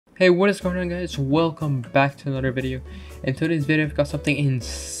Hey, what is going on, guys? Welcome back to another video. In today's video, I've got something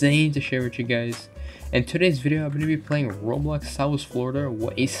insane to share with you guys. In today's video, I'm going to be playing Roblox South Florida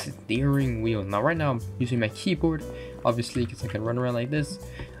with a steering wheel. Now right now I'm using my keyboard, obviously, because I can run around like this.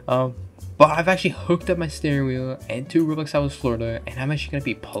 But I've actually hooked up my steering wheel into Roblox South Florida, and I'm actually going to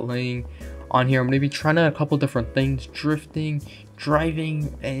be playing on here. I'm going to be trying out a couple different things: drifting,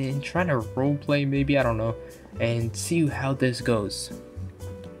 driving, and trying to roleplay, maybe, I don't know, and see how this goes.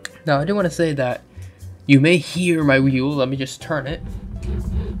 Now, I do want to say that you may hear my wheel. Let me just turn it.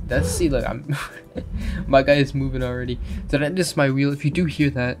 Let's see, look, I'm my guy is moving already. So that is my wheel. If you do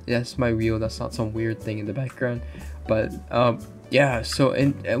hear that, that's my wheel. That's not some weird thing in the background. But yeah, so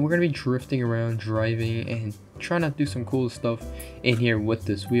and we're gonna be drifting around, driving, and trying to do some cool stuff in here with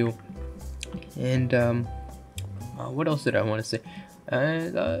this wheel. And what else did I want to say?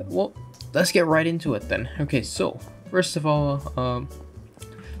 Well, let's get right into it then. Okay, so first of all,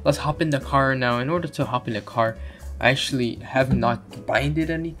 let's hop in the car now. In order to hop in the car, I actually have not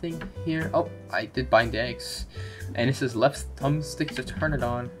binded anything here. Oh, I did bind the X, and it says left thumbstick to turn it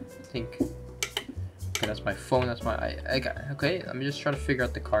on. I think. Okay, that's my phone. That's my. I got. Okay, let me just try to figure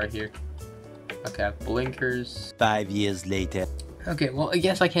out the car here. Okay, I have blinkers. 5 years later. Okay, well, I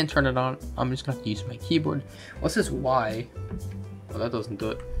guess I can't turn it on. I'm just gonna have to use my keyboard. What's this Y? Well, that doesn't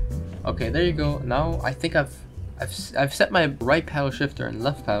do it. Okay, there you go. Now I think I've set my right paddle shifter and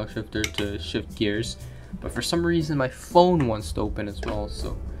left paddle shifter to shift gears, but for some reason my phone wants to open as well.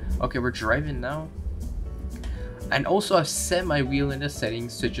 So okay, we're driving now, and also I've set my wheel in the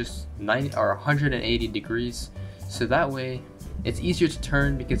settings to just 90 or 180 degrees, so that way it's easier to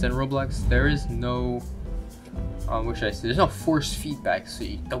turn, because in Roblox there is no what should I say, there's no force feedback, so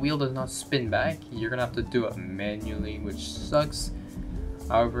the wheel does not spin back. You're gonna have to do it manually, which sucks.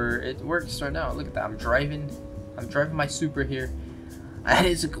 However, it works right now. Look at that, I'm driving my Super here, and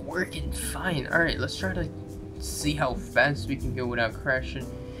it's working fine. Alright, let's try to see how fast we can go without crashing.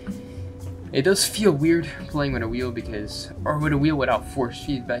 It does feel weird playing with a wheel with a wheel without force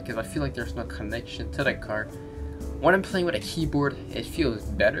feedback, because I feel like there's no connection to the car. When I'm playing with a keyboard, it feels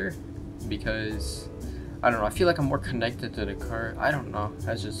better, because I don't know, I feel like I'm more connected to the car. I don't know,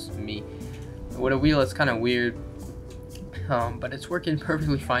 that's just me. With a wheel, it's kind of weird, but it's working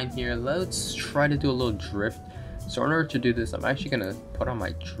perfectly fine here. Let's try to do a little drift. So in order to do this, I'm actually gonna put on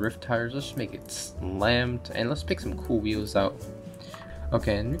my drift tires. Let's make it slammed, and let's pick some cool wheels out.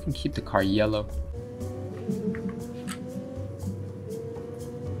 Okay, and we can keep the car yellow.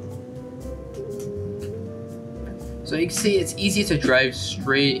 So you can see it's easy to drive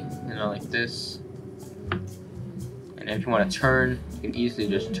straight, you know, like this. And if you want to turn, you can easily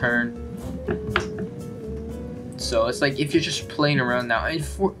just turn. So it's like if you're just playing around now,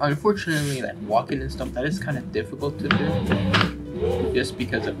 unfortunately, like walking and stuff, that is kind of difficult to do, just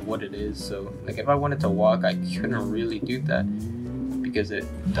because of what it is. So like if I wanted to walk, I couldn't really do that, because I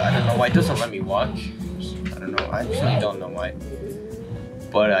don't know why it doesn't let me walk. I don't know, I actually don't know why.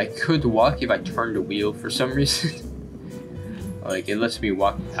 But I could walk if I turned the wheel for some reason. Like it lets me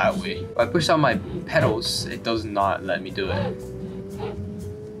walk that way. If I push on my pedals, it does not let me do it.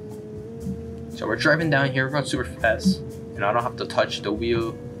 So we're driving down here, we're going super fast, and I don't have to touch the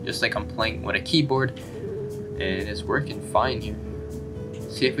wheel, just like I'm playing with a keyboard, and it's working fine here.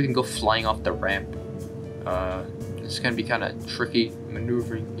 See if we can go flying off the ramp. It's gonna be kind of tricky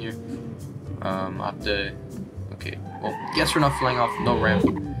maneuvering here. I have to, okay, well, guess we're not flying off, no ramp.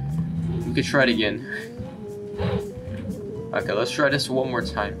 We could try it again. Okay, let's try this one more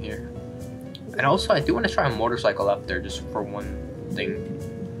time here. And also, I do want to try a motorcycle up there, just for one thing.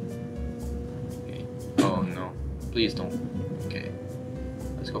 Oh no, please don't. Okay,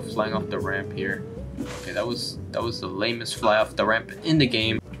 let's go flying off the ramp here. Okay, that was the lamest fly off the ramp in the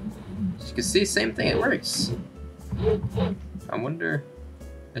game. As you can see, same thing, it works. I wonder,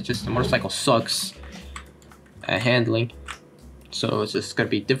 it's just the motorcycle sucks at handling, so it's just gonna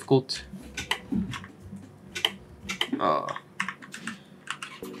be difficult. Alright.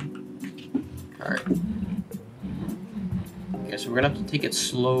 Okay, so we're gonna have to take it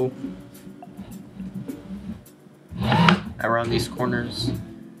slow around these corners.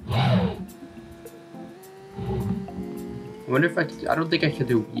 I wonder if I don't think I can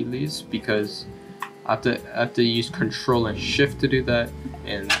do wheelies, because I have to use control and shift to do that,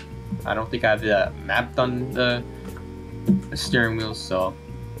 and I don't think I have that mapped on the steering wheel. So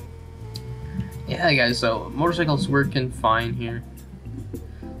yeah, guys, so motorcycle's working fine here.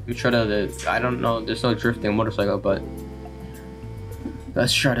 Let me try to, I don't know, there's no drifting motorcycle, but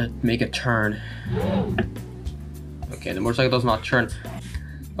let's try to make a turn. Okay, the motorcycle does not turn.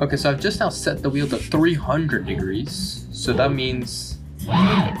 Okay, so I've just now set the wheel to 300 degrees. So that means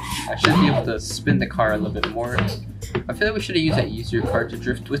I should be able to spin the car a little bit more. I feel like we should have used an easier car to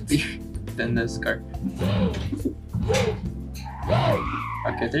drift with than this car.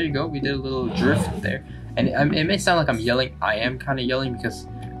 Okay, there you go. We did a little drift there. And it may sound like I'm yelling. I am kind of yelling because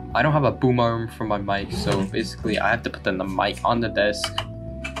I don't have a boom arm for my mic. So basically, I have to put the mic on the desk.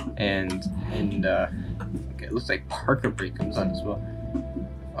 And okay, it looks like parker brake comes on as well.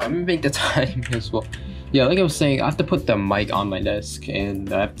 Let me make the time as well. Yeah, like I was saying, I have to put the mic on my desk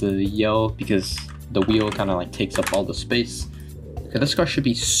and I have to yell because the wheel kind of like takes up all the space. Okay, this car should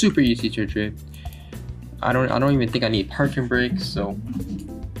be super easy to drift. I don't even think I need parking brakes, so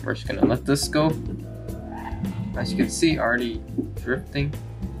we're just gonna let this go. As you can see, already drifting.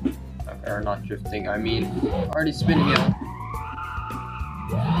 Okay, or not drifting, I mean already spinning it.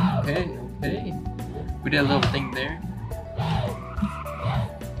 Okay, okay. We did a little thing there.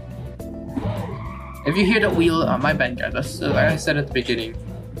 If you hear the wheel, my bad guys, that's like I said at the beginning,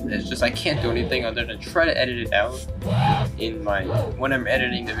 it's just I can't do anything other than try to edit it out in when I'm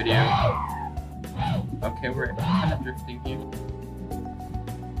editing the video. Okay, we're kind of drifting here.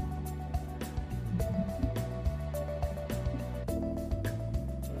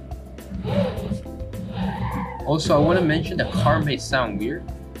 Also, I want to mention the car may sound weird.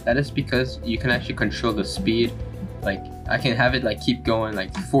 That is because you can actually control the speed. Like, I can have it like keep going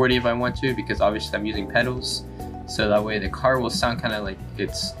like 40 if I want to, because obviously I'm using pedals. So that way the car will sound kind of like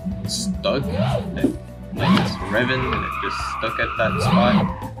it's stuck, like it's revving and it's just stuck at that spot.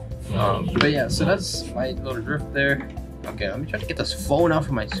 But yeah, so that's my little drift there. Okay, let me try to get this phone off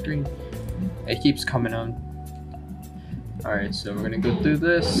of my screen. It keeps coming on. Alright, so we're gonna go through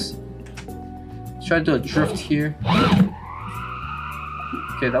this. Let's try to do a drift here.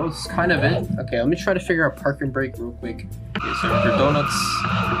 Okay, that was kind of it. Okay, let me try to figure out parking brake real quick. Okay, so for donuts,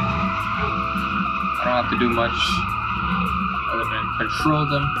 I don't have to do much other than control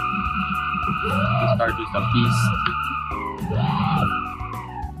them. This car is just a beast.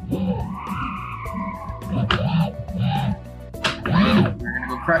 And we're gonna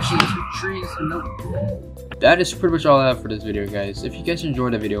go crashing into trees. Nope. That is pretty much all I have for this video, guys. If you guys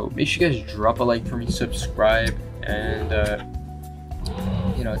enjoyed the video, make sure you guys drop a like for me, subscribe, and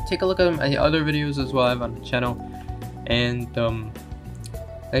you know, take a look at my other videos as well I have on the channel. And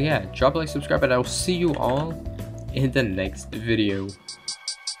yeah, drop a like, subscribe, and I will see you all in the next video.